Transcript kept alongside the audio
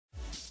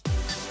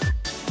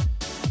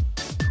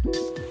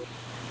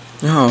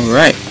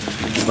Alright,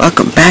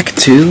 welcome back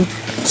to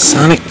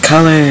Sonic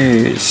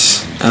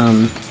Colors.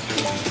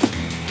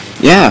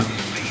 Yeah,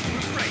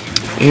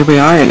 here we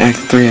are in Act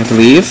 3, I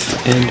believe,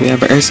 and we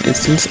have our first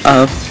instance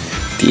of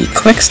the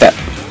Quick Step.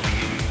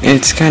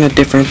 It's kind of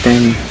different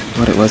than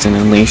what it was in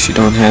Unleashed. You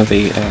don't have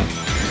a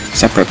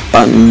separate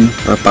button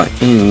or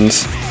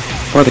buttons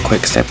for the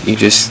Quick Step. You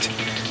just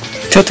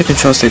tilt the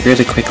control stick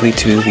really quickly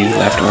to the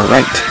left or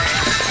right,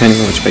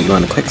 depending on which way you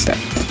want to Quick Step.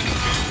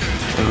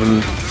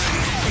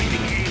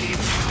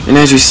 And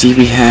as you see,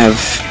 we have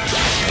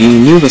the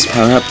newest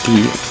power-up,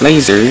 the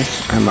laser.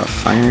 I'm about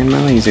firing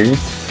my laser.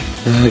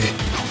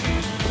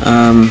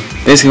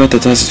 Basically what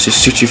that does is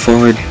just shoot you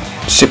forward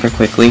super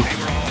quickly.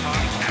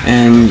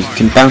 And you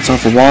can bounce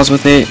off of walls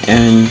with it,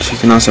 and you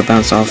can also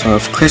bounce off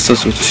of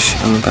crystals, which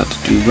I'm about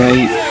to do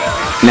right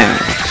now.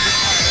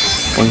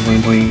 Boing,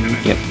 boing,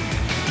 boing. Yep.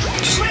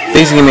 Just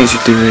basically makes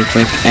you do really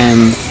quick.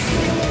 And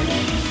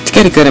to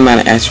get a good amount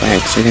of S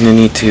ranks, you're going to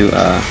need to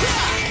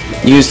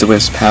use the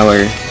Wisp's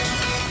power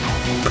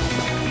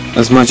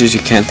as much as you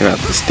can throughout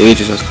the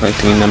stages, as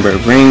collecting a number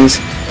of rings,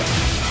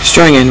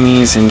 destroying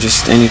enemies, and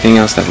just anything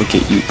else that would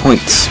get you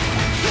points.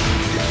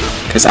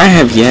 Because I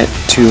have yet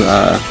to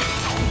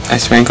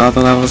S rank all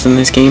the levels in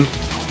this game.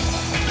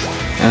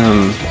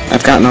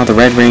 I've gotten all the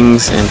red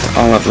rings and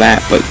all of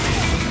that, but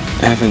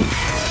I haven't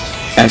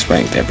S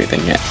ranked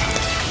everything yet.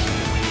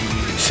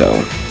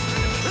 So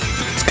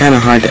it's kind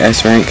of hard to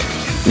S rank.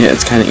 Yeah,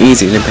 it's kind of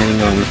easy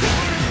depending on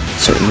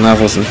certain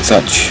levels and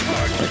such.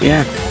 But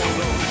yeah.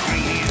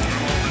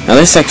 Now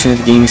this section of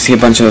the game, you see a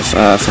bunch of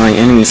flying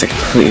enemies. I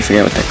completely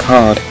forget what they're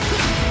called.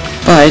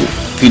 But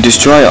if you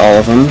destroy all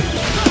of them,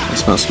 I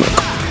smell smoke.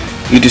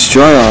 You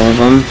destroy all of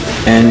them,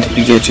 and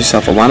you get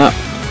yourself a 1-up.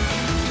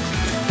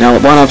 Now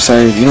 1-ups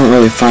are, you don't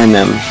really find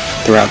them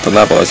throughout the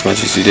level as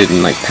much as you did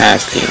in like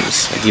past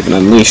games. Like even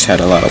Unleashed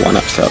had a lot of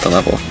 1-ups throughout the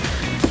level.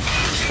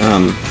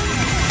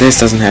 This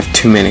doesn't have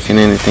too many. I can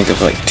only think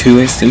of like 2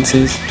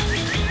 instances.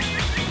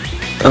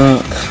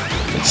 Ugh,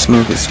 that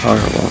smoke is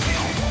horrible.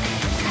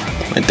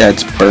 My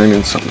dad's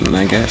burning something,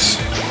 I guess.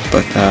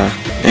 But,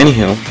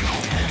 anyhow.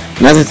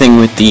 Another thing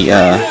with the,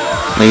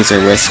 laser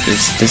wisp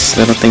is this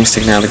little thing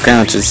sticking out of the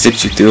ground just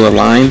zips you through a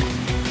line.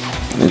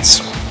 It's,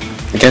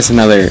 I guess,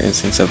 another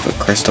instance of a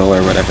crystal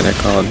or whatever they're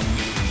called.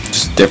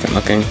 Just different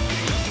looking.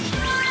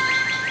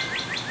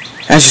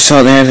 As you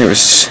saw there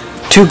was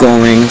 2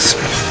 gold rings.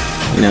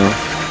 You know,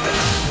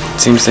 it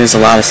seems there's a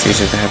lot of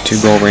stages that have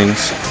 2 gold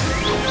rings.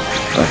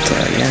 But,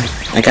 yeah.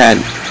 I got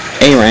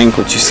A rank,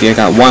 which you see I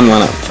got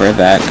 1-up for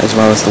that, as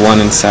well as the one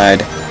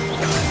inside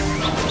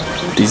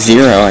the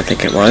 0, I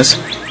think it was.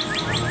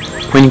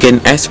 When you get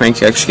an S rank,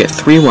 you actually get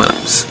 3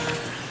 1-ups.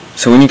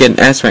 So when you get an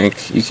S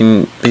rank, you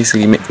can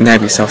basically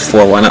nab yourself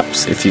 4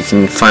 1-ups if you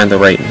can find the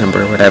right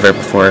number or whatever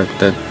before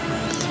the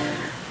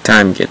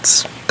time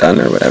gets done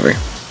or whatever.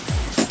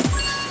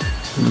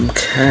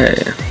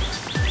 Okay.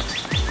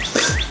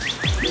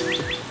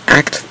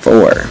 Act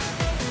 4.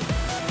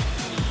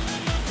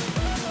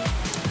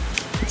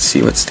 Let's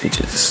see what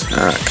stages.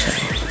 Okay.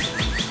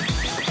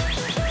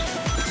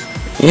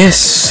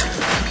 Yes.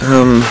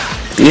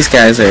 These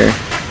guys are,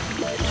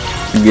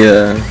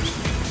 yeah,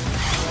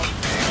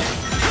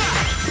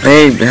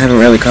 they haven't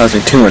really caused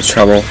me too much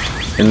trouble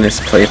in this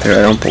playthrough,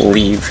 I don't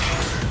believe,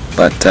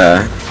 but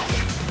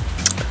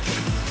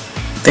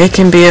they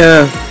can be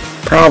a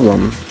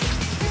problem,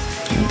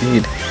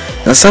 indeed.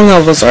 Now some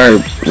levels are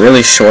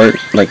really short,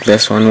 like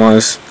this one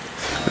was,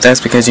 but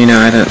that's because, you know,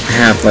 I don't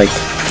have like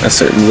a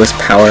certain Wisp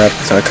power-up,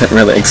 so I couldn't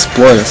really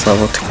explore this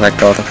level to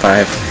collect all the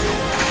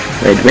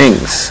 5 red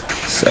rings,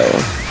 so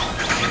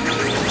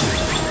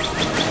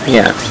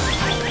yeah.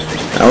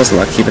 I was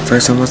lucky the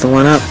first one was the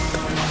 1-up.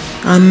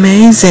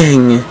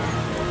 Amazing!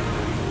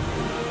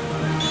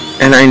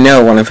 And I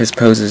know one of his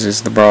poses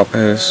is the brawl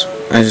pose.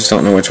 I just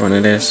don't know which one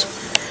it is.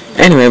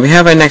 Anyway, we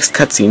have our next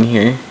cutscene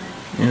here.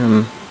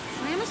 And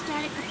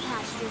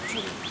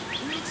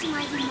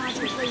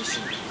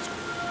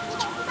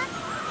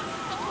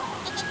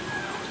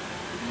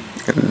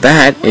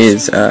that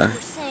is,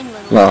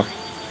 well,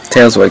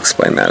 Tails will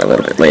explain that a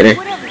little bit later.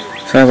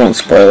 So I won't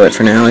spoil it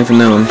for now, even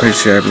though I'm pretty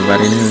sure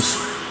everybody knows.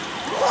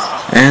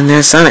 And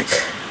there's Sonic.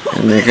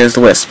 And there goes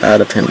the Wisp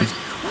out of him.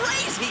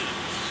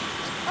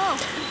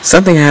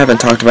 Something I haven't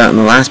talked about in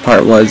the last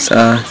part was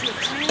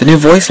the new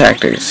voice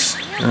actors.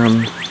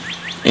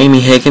 Amy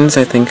Higgins,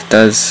 I think,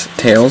 does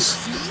Tails.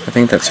 I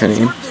think that's her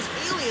name.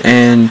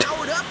 And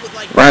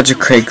Roger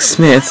Craig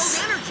Smith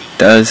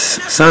does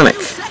Sonic.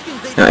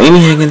 Now, Amy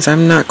Higgins,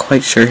 I'm not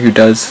quite sure who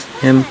does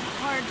him.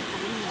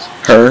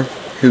 Her.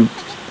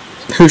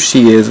 Who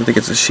she is. I think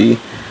it's a she.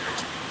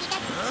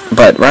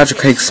 But Roger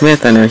Craig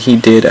Smith, I know he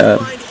did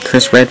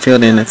Chris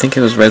Redfield in, I think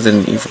it was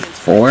Resident Evil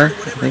 4. I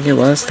think it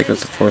was the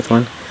 4th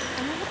one.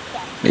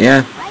 But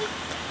yeah.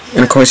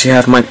 And of course you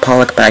have Mike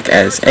Pollock back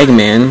as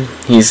Eggman.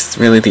 He's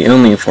really the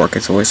only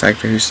 4Kids voice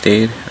actor who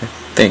stayed, I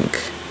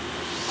think.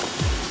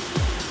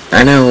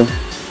 I know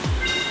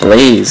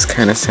Blaze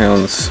kind of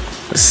sounds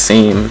the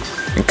same.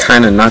 And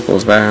kind of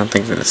Knuckles, but I don't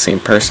think they're the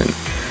same person.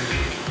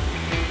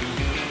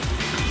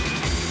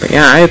 But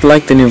yeah, I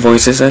like the new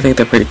voices. I think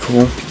they're pretty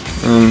cool.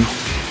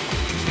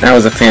 I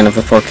was a fan of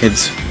the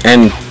 4Kids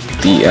and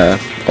the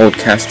old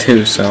cast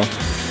too, so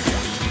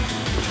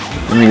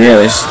I mean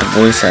really it's just the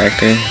voice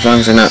actor. As long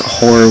as they're not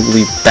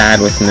horribly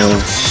bad with no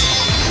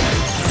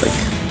like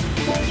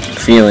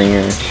feeling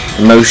or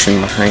emotion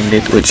behind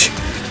it, which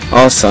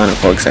all Sonic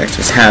voice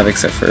actors have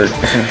except for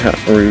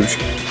Rouge.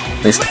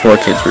 At least the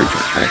 4Kids Rouge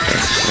actor.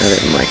 I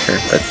didn't like her,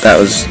 but that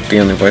was the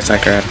only voice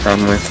actor I had a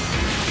problem with.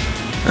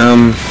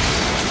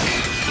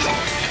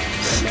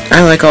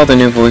 I like all the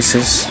new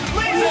voices,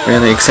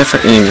 really, except for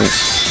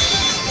Amy's.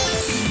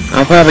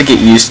 I'll probably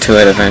get used to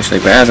it eventually,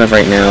 but as of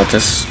right now, it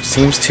just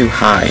seems too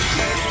high.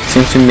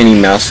 Seems too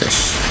Minnie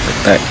Mouse-ish.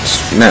 Like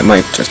that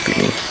might just be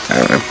me. I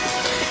don't know.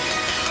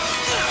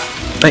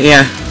 But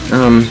yeah,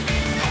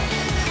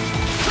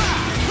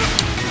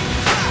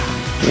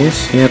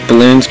 yes, you have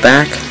balloons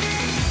back.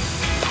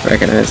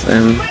 Recognize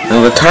them.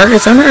 Now the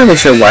targets, I'm not really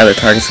sure why the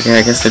targets are here.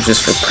 I guess they're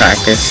just for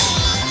practice.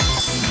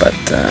 But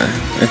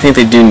I think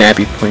they do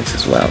nappy points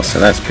as well, so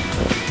that's pretty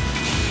cool.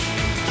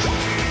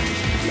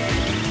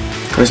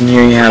 Of course, in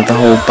here you have the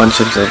whole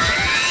bunches of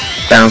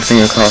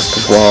bouncing across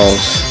the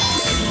walls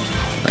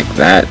like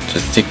that,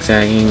 just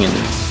zigzagging, and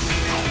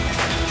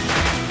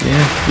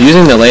yeah,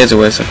 using the laser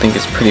wisp I think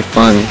is pretty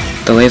fun.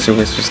 The laser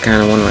wisp is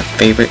kind of one of my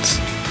favorites.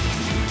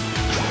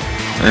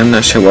 I'm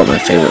not sure what my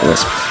favorite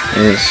wisp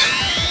is.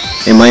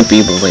 It might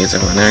be the laser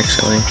one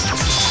actually,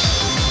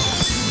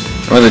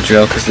 or the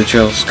drill, because the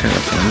drill's kind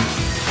of fun.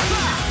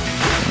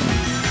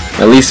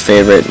 My least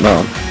favorite,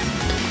 well,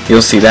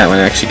 you'll see that when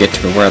I actually get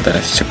to the world that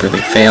I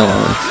superly fail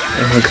on.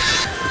 Ugh.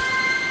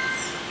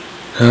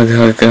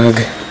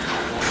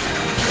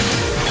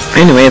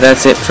 Anyway,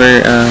 that's it for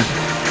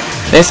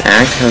this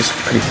act. It was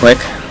pretty quick.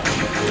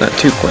 Not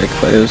too quick,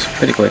 but it was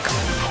pretty quick.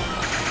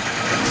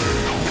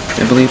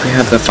 I believe we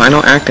have the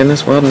final act in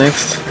this world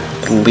next.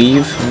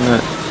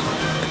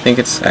 I think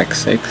it's Act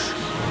 6.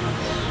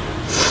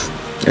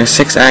 There's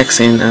 6 acts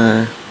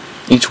in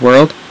each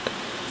world.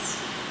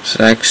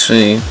 So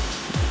actually,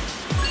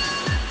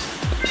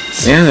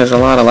 yeah, there's a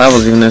lot of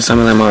levels, even though some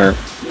of them are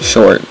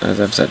short, as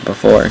I've said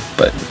before,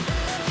 but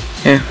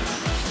yeah.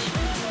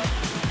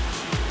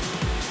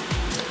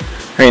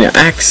 Alright, now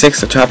Act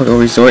 6, the Tropical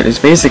Resort, is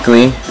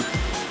basically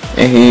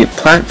a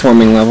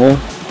platforming level,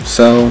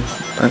 so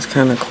that's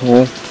kind of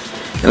cool.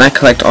 And I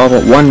collect all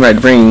but one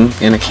red ring,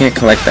 and I can't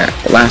collect that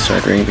last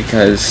red ring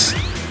because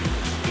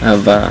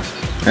of,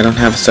 I don't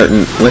have a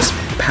certain wisp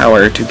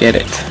power to get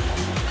it.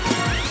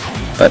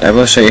 But I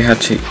will show you how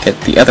to get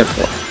the other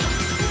 4.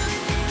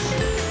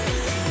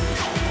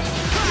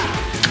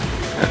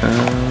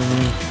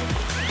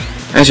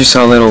 As you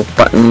saw, little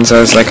buttons,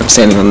 I'm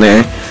standing on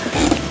there.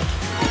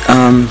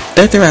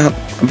 They're throughout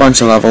a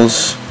bunch of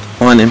levels,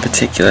 one in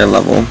particular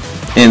level,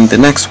 in the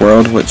next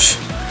world, which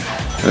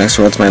the next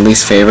world's my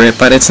least favorite,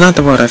 but it's not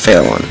the world I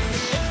fail on,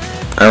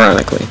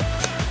 ironically.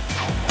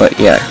 But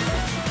yeah,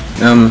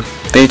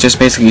 they just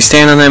basically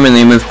stand on them and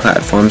they move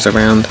platforms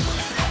around.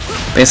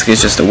 Basically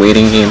it's just a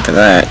waiting game for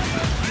that,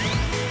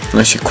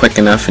 unless you're quick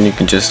enough and you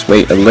can just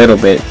wait a little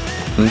bit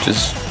and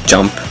just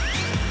jump.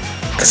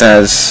 Because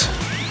as,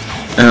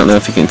 I don't know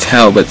if you can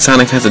tell, but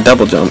Sonic has a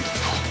double jump.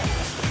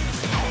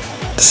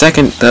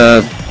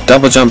 The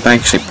double jump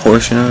actually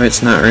portion of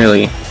it's not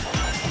really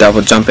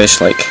double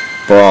jumpish like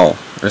Brawl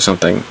or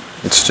something.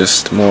 It's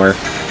just more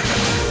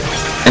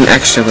an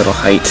extra little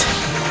height,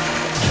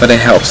 but it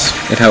helps.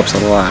 It helps a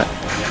lot.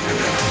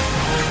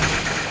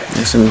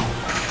 There's some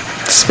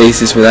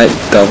spaces where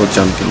that double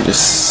jump can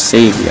just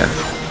save ya.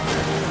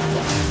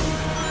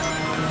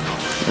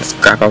 Let's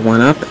grab our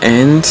one up,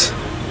 and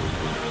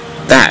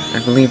that,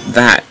 I believe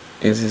that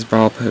is his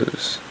Brawl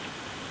pose.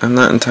 I'm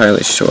not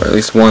entirely sure, at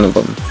least one of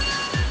them.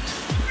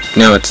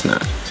 No, it's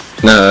not.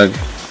 Nug.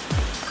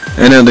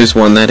 I know there's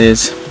one that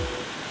is.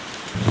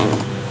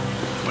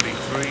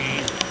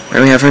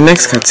 And we have our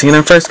next cutscene,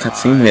 our first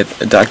cutscene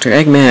with Dr.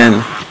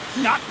 Eggman.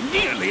 Not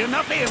nearly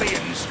enough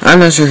aliens. I'm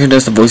not sure who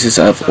does the voices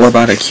of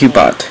Orbot or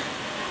Cubot.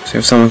 So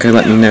if someone could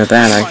let me know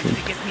that,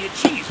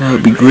 I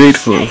would be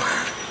grateful.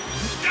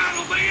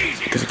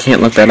 Because I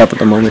can't look that up at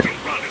the moment.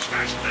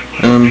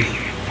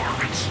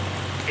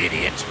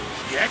 Idiot.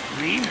 Get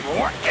me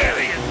more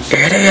aliens.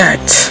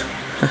 Idiot!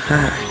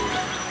 Haha.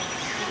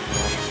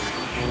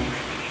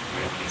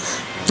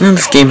 Well,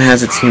 this game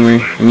has its humor.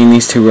 I mean,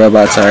 these two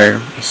robots are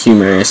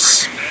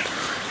humorous.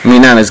 I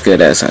mean, not as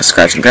good as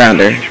Scratch and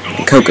Grounder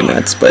and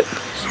Coconuts, but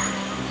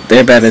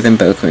they're better than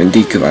Boku and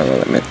Deku, I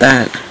will admit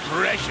that.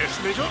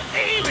 Precious little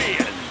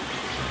alien.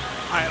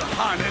 I'll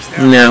harness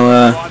their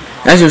Now,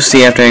 as you'll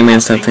see after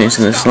Eggman's done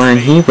finishing this line,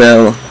 he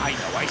will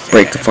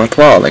break the fourth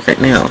wall, like right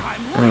now.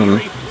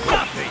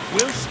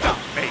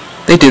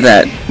 They do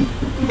that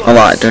a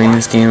lot during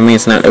this game. I mean,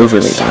 it's not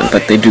overly done,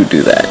 but they do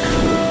that.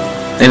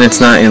 And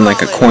it's not in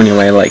like a corny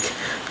way like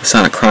the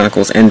Sonic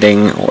Chronicles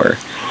ending or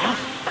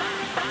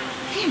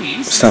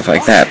stuff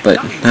like that, but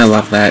I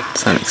love that.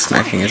 Sonic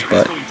smacking his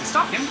butt.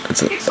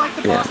 It's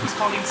yeah.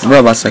 The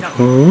robot's like,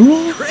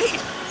 who?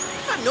 Great!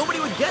 Nobody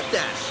would get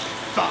that.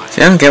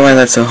 See, I don't get why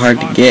that's so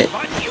hard to get.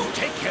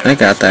 I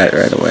got that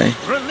right away.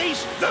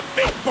 Release the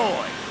big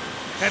boy.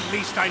 At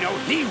least I know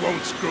he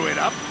won't screw it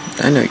up.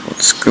 I know you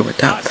won't screw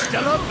it up.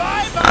 Hasta la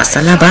bye-bye.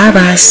 Hasta la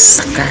bye-bye,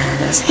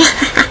 suckers.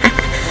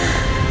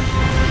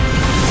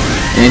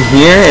 And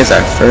here is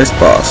our first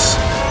boss.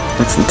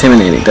 Looks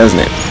intimidating, doesn't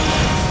it?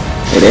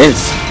 It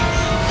is.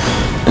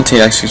 Until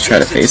you actually try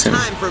to face him.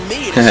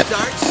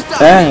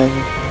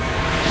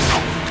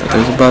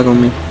 There's a bug on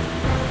me.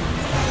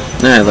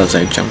 I love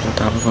that I jumped on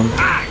top of him.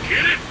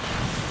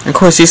 Of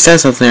course, he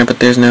says something there, but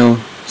there's no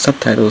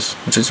subtitles,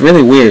 which is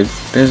really weird.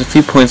 There's a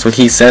few points where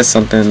he says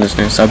something and there's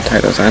no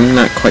subtitles. I'm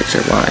not quite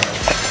sure why.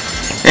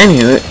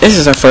 Anywho, this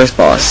is our first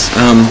boss.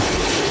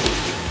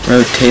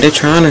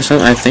 Rotatatron or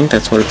something. I think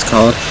that's what it's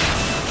called.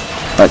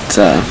 But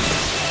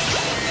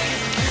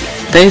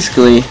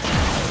basically,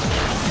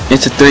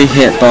 it's a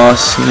 3-hit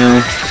boss, you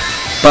know.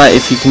 But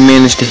if you can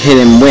manage to hit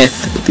him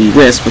with the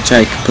Wisp, which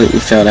I completely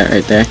failed at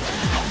right there,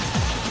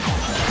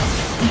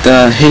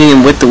 the hitting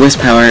him with the Wisp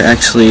power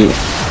actually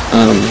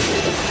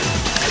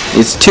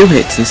is 2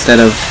 hits instead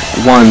of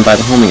 1 by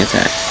the homing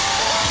attack.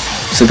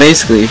 So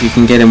basically, if you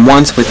can get him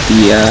once with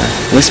the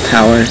Wisp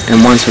power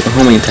and once with the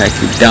homing attack,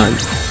 you're done.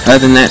 Other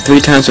than that, 3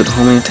 times with the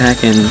homing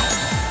attack and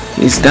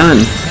he's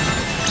done.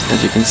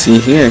 As you can see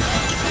here,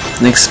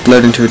 and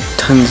explode into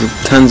tons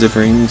of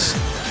rings.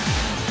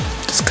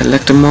 Just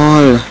collect them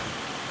all.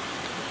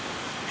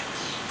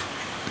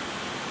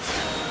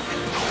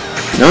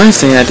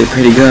 Honestly, I did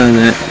pretty good on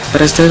that,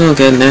 but I still don't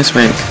get an S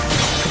rank,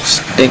 which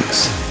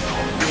stinks.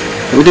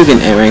 But we do get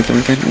an A rank, and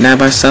we can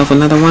nab ourselves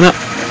another 1-up,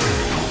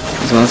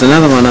 as well as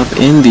another 1-up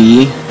in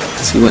the.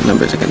 Let's see what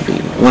numbers are going to be.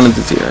 One of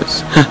the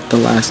zeros. Ha, the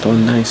last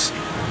one, nice.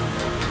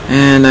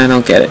 And I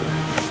don't get it.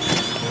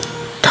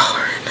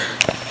 Darn.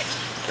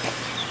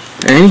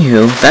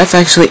 Anywho, that's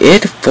actually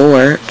it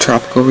for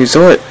Tropical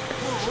Resort.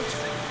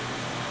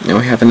 Now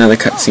we have another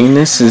cutscene.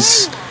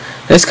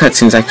 This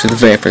cutscene is actually the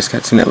very first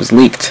cutscene that was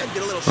leaked.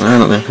 Well, I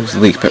don't know if it was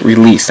leaked, but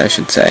released, I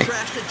should say,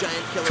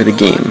 for the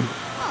game.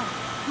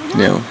 You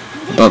know,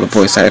 with all the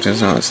voice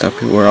actors and all that stuff.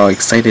 People were all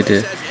excited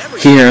to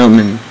hear them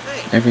and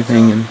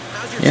everything, and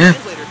yeah.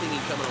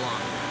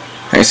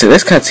 Alright, so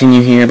this cutscene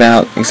you hear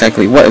about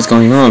exactly what is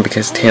going on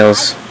because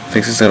Tails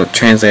fixes a little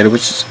translator,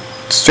 which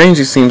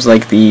strangely seems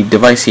like the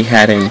device he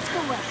had in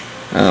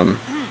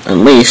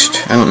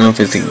Unleashed. I don't know if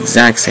it's the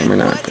exact same or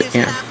not, but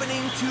yeah.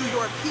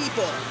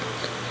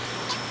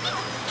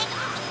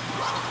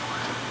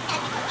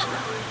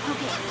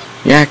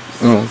 Yeah,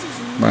 oh,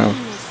 wow,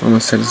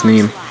 almost said his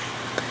name.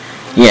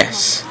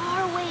 Yes,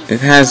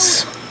 it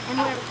has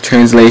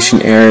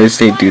translation errors.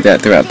 They do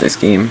that throughout this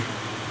game.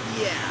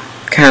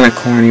 Kind of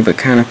corny, but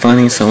kind of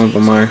funny. Some of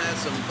them are. I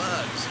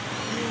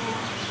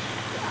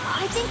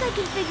think I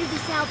can figure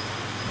this out.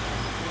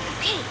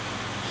 Okay,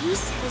 he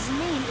said his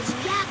name is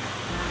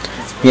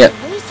Yacker. Yep,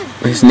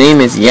 his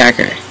name is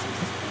Yacker.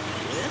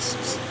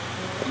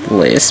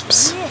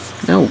 Lisps?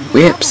 No,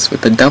 Whips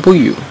with a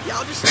W.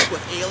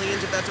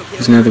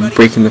 There's another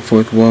breaking the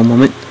fourth wall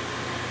moment.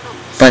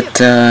 But,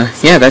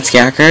 yeah, that's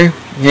Yacker.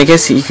 I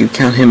guess you could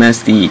count him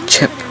as the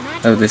Chip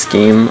of this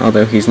game,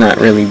 although he's not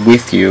really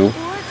with you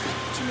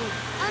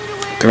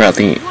throughout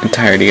the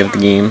entirety of the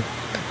game.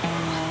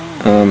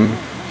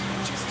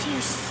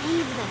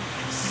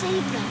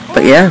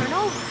 But yeah.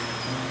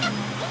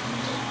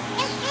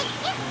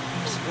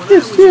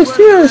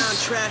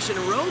 Yes.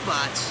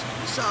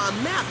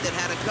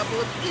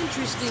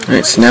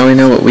 Alright, so now we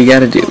know what we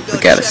gotta do. We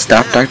gotta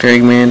stop Dr.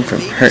 Eggman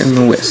from hurting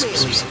the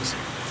Wisps.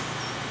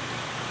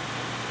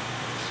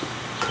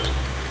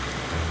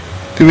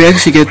 Did we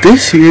actually get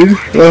this scene?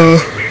 Oh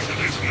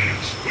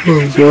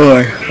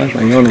boy, why am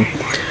I yawning?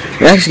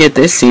 We actually get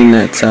this scene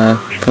that's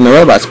from the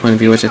robot's point of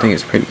view, which I think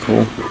is pretty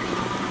cool.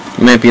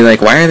 You might be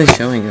like, why are they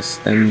showing us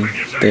then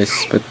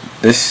this? But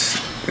that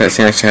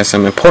scene actually has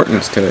some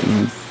importance to it,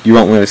 and you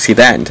won't really see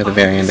that until the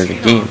very end of the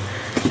game.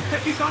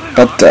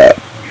 But,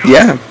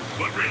 yeah.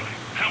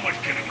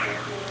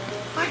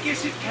 I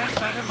guess it can't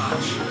matter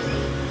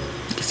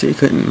much. Guess it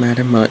couldn't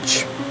matter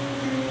much.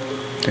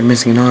 They're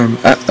missing an arm.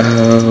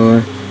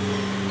 Uh-oh.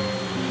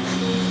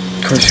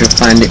 Of course, you'll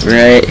find it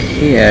right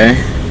here.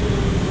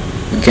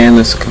 Again,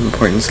 this will come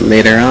importance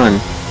later on.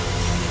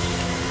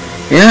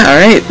 Yeah,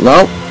 alright,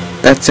 well,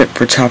 that's it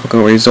for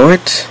Tropical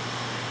Resort.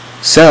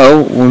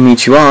 So, we'll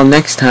meet you all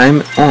next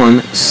time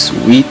on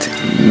Sweet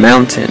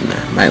Mountain,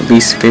 my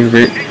least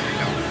favorite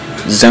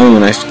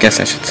zone, I guess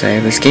I should say,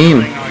 of this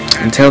game.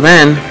 Until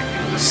then,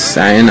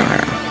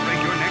 sayonara.